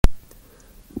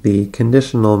the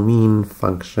conditional mean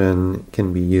function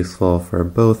can be useful for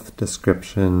both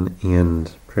description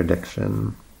and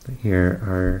prediction. Here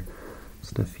are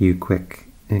just a few quick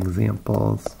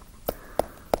examples.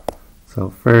 So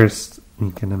first,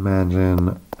 we can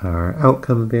imagine our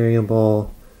outcome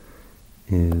variable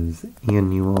is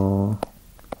annual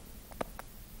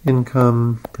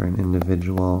income for an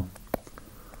individual.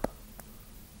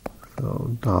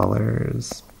 So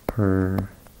dollars per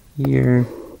year.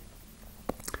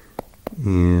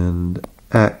 And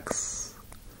X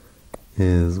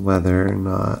is whether or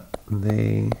not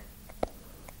they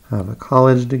have a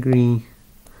college degree.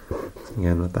 So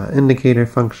again, with that indicator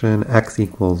function, X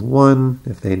equals 1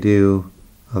 if they do,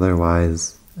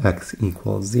 otherwise X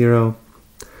equals 0.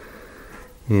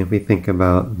 And if we think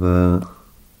about the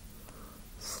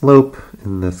slope,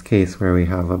 in this case where we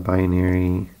have a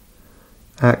binary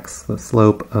X, the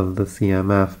slope of the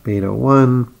CMF beta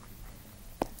 1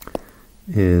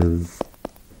 is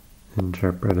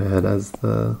interpreted as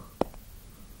the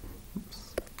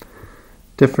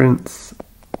difference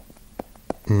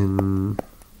in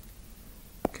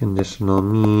conditional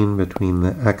mean between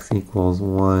the X equals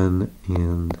 1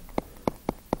 and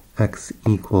X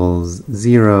equals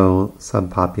 0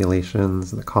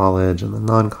 subpopulations, the college and the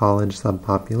non-college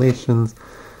subpopulations.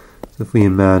 So if we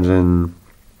imagine,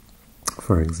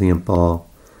 for example,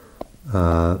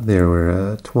 there were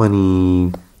a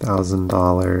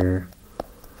 $20,000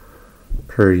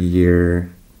 per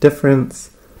year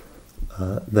difference,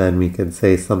 then we could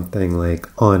say something like,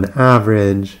 on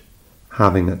average,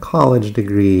 having a college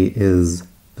degree is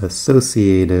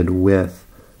associated with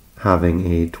having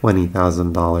a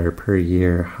 $20,000 per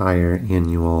year higher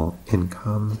annual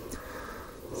income.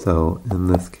 So in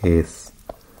this case,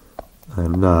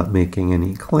 I'm not making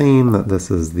any claim that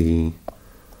this is the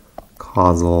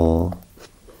causal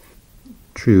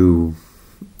true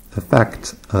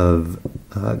effect of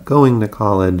going to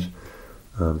college.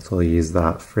 So I'll use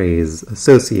that phrase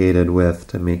associated with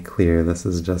to make clear this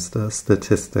is just a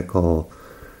statistical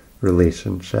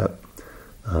relationship.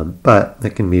 But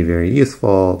it can be very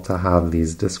useful to have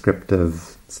these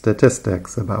descriptive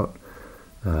statistics about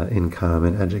income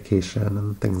and education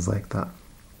and things like that.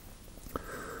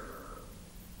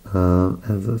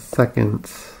 As a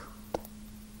second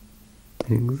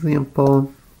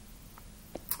example,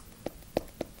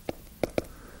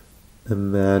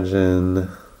 imagine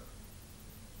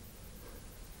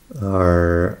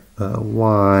our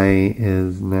Y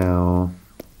is now,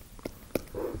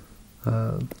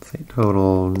 say,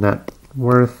 total net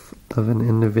worth of an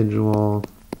individual,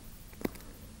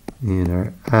 and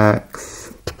our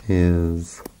X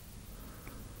is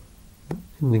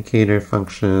indicator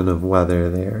function of whether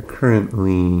they are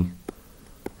currently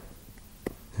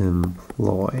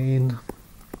employed.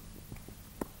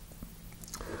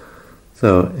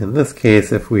 So in this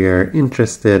case, if we are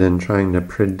interested in trying to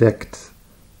predict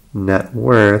net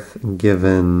worth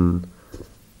given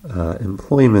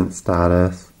employment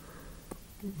status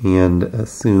and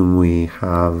assume we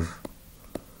have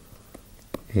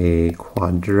a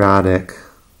quadratic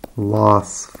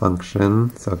loss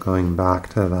function, so going back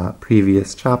to that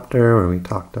previous chapter where we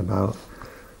talked about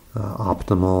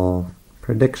optimal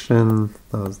prediction,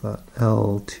 that was that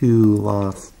L2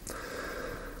 loss,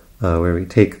 where we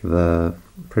take the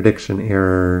prediction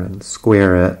error and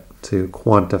square it to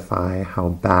quantify how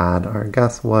bad our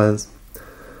guess was.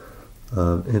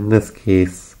 In this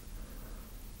case,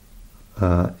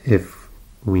 if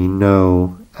we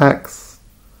know X,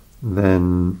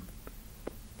 then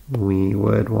we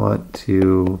would want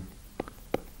to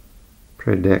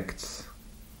predict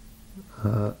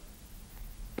a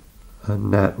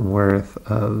net worth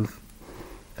of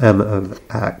M of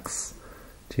X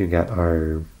to get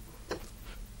our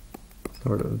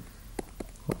sort of,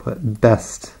 we'll put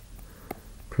best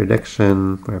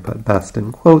prediction, where I put best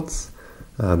in quotes,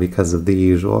 because of the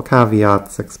usual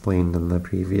caveats explained in the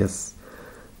previous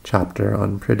chapter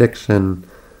on prediction,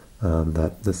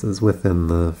 that this is within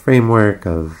the framework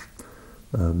of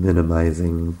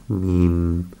minimizing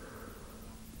mean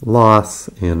loss,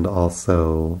 and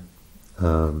also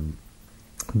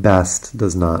best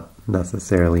does not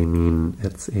necessarily mean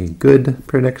it's a good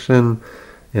prediction,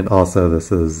 and also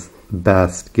this is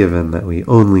best given that we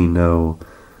only know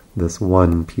this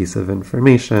one piece of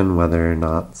information, whether or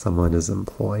not someone is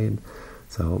employed.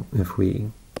 So if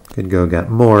we could go get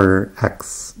more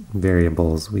X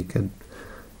variables, we could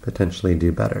potentially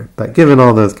do better. But given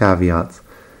all those caveats,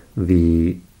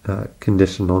 the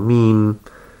conditional mean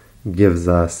gives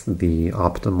us the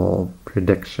optimal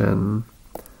prediction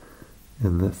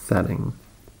in this setting.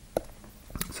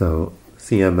 So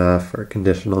CMF, or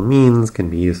conditional means, can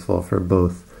be useful for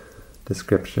both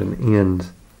description and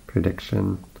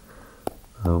prediction.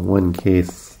 One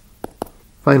case,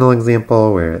 final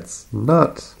example where it's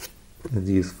not as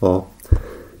useful.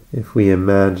 If we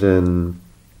imagine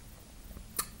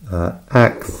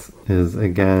X is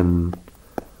again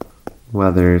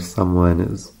whether someone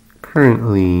is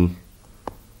currently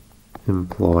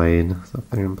employed, so if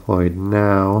they're employed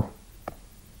now,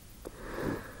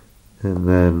 and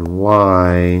then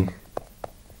Y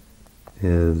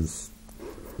is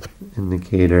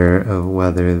indicator of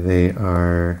whether they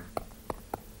are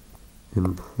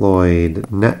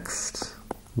employed next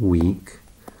week.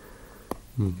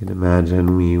 You can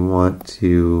imagine we want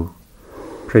to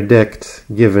predict,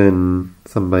 given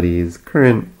somebody's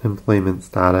current employment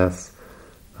status,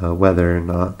 whether or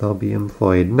not they'll be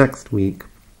employed next week.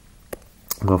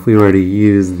 Well, if we were to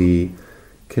use the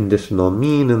conditional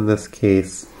mean in this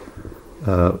case,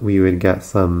 we would get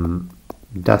some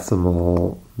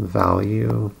decimal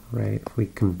value, right? If we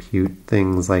compute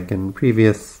things like in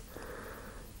previous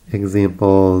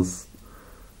examples,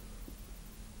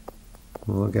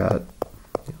 we'll get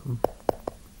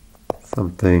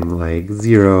something like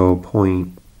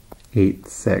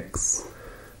 0.86.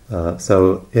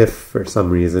 So if for some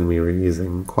reason we were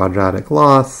using quadratic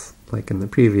loss, like in the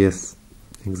previous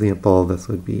example, this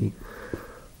would be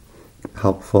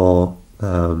helpful,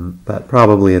 but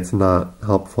probably it's not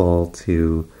helpful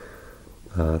to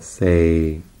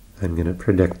say I'm going to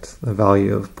predict a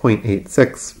value of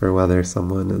 0.86 for whether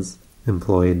someone is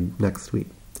employed next week.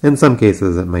 In some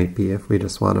cases it might be if we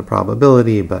just want a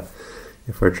probability, but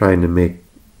if we're trying to make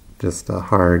just a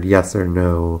hard yes or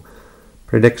no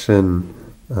prediction,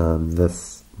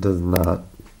 this does not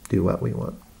do what we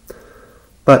want.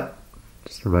 But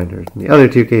just a reminder, in the other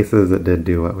two cases it did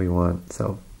do what we want,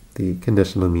 so the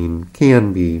conditional mean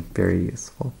can be very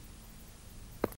useful.